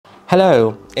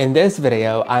Hello, in this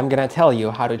video I'm gonna tell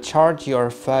you how to charge your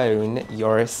phone,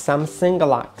 your Samsung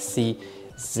Galaxy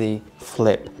Z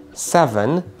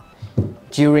Flip7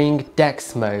 during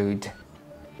DeX mode.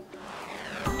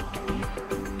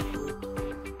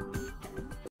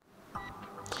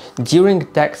 During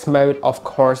DeX mode, of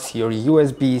course, your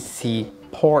USB-C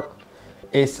port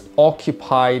is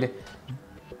occupied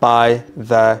by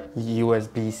the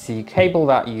USB-C cable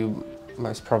that you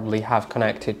most probably have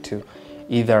connected to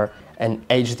either an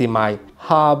HDMI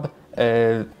hub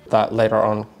that later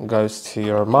on goes to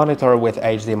your monitor with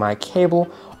HDMI cable,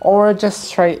 or just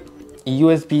straight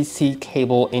USB-C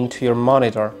cable into your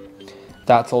monitor.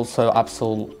 That's also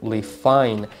absolutely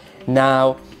fine.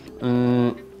 Now,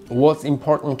 what's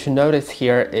important to notice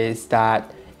here is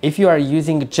that if you are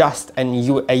using just a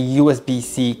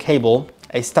USB-C cable,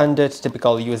 a standard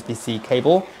typical USB-C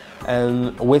cable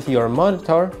with your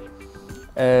monitor,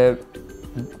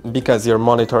 because your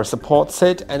monitor supports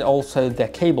it and also the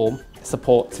cable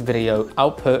supports video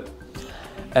output,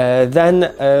 then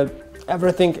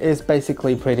everything is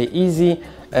basically pretty easy.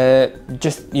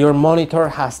 Just your monitor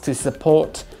has to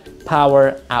support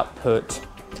power output,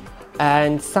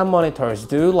 and some monitors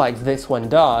do, like this one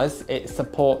does. It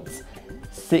supports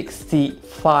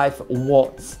 65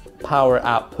 watts power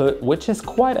output, which is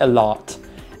quite a lot.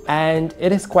 And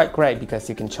it is quite great because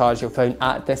you can charge your phone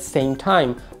at the same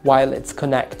time while it's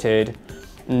connected.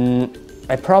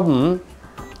 A problem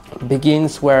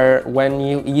begins when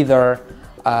you either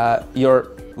your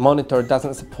monitor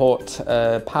doesn't support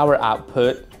power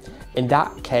output. In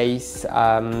that case,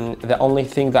 the only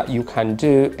thing that you can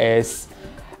do is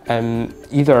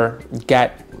either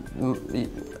get,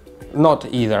 not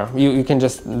either, you can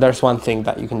just, there's one thing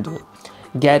that you can do.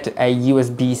 Get a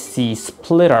USB-C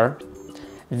splitter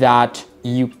that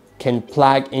you can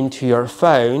plug into your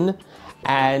phone,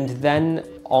 and then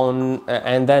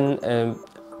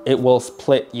it will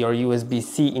split your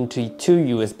USB-C into two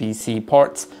USB-C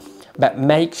ports. But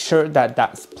make sure that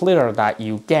that splitter that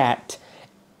you get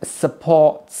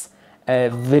supports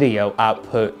video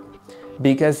output,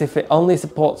 because if it only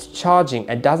supports charging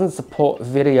and doesn't support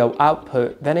video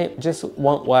output, then it just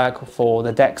won't work for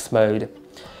the DeX mode.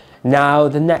 Now,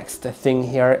 the next thing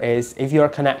here is if you're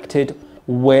connected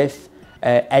with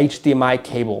HDMI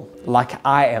cable, like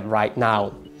I am right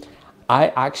now. I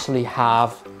actually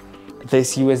have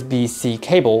this USB-C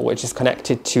cable which is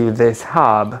connected to this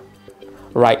hub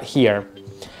right here,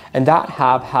 and that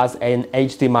hub has an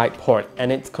HDMI port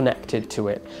and it's connected to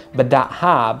it, but that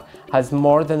hub has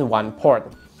more than one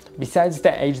port. Besides the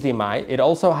HDMI, it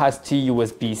also has two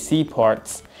USB-C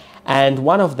ports, and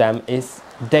one of them is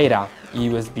data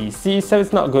USB-C, so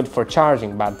it's not good for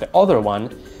charging, but the other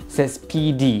one says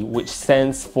PD, which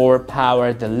stands for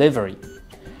power delivery.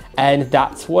 And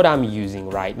that's what I'm using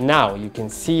right now. You can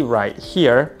see right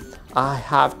here, I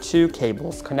have two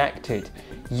cables connected,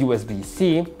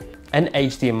 USB-C and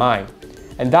HDMI.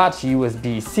 And that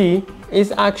USB-C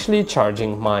is actually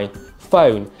charging my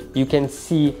phone. You can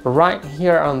see right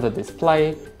here on the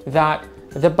display that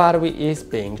the battery is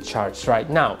being charged right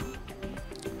now.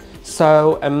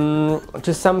 So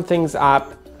to sum things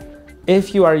up,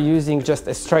 if you are using just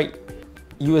a straight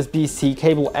USB-C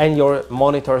cable and your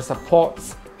monitor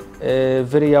supports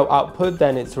video output,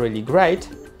 then it's really great.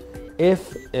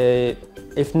 If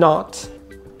not,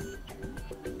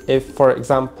 if for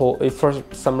example, if for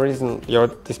some reason your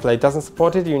display doesn't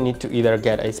support it, you need to either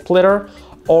get a splitter,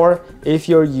 or if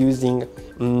you're using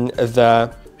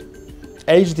the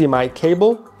HDMI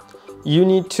cable, you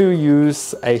need to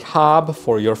use a hub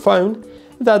for your phone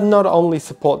that not only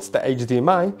supports the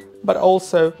HDMI, but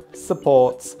also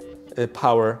supports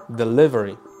power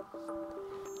delivery.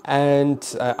 And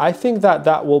I think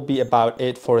that will be about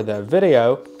it for the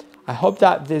video. I hope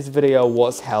that this video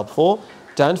was helpful.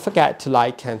 Don't forget to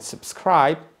like and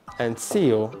subscribe, and see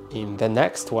you in the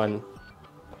next one.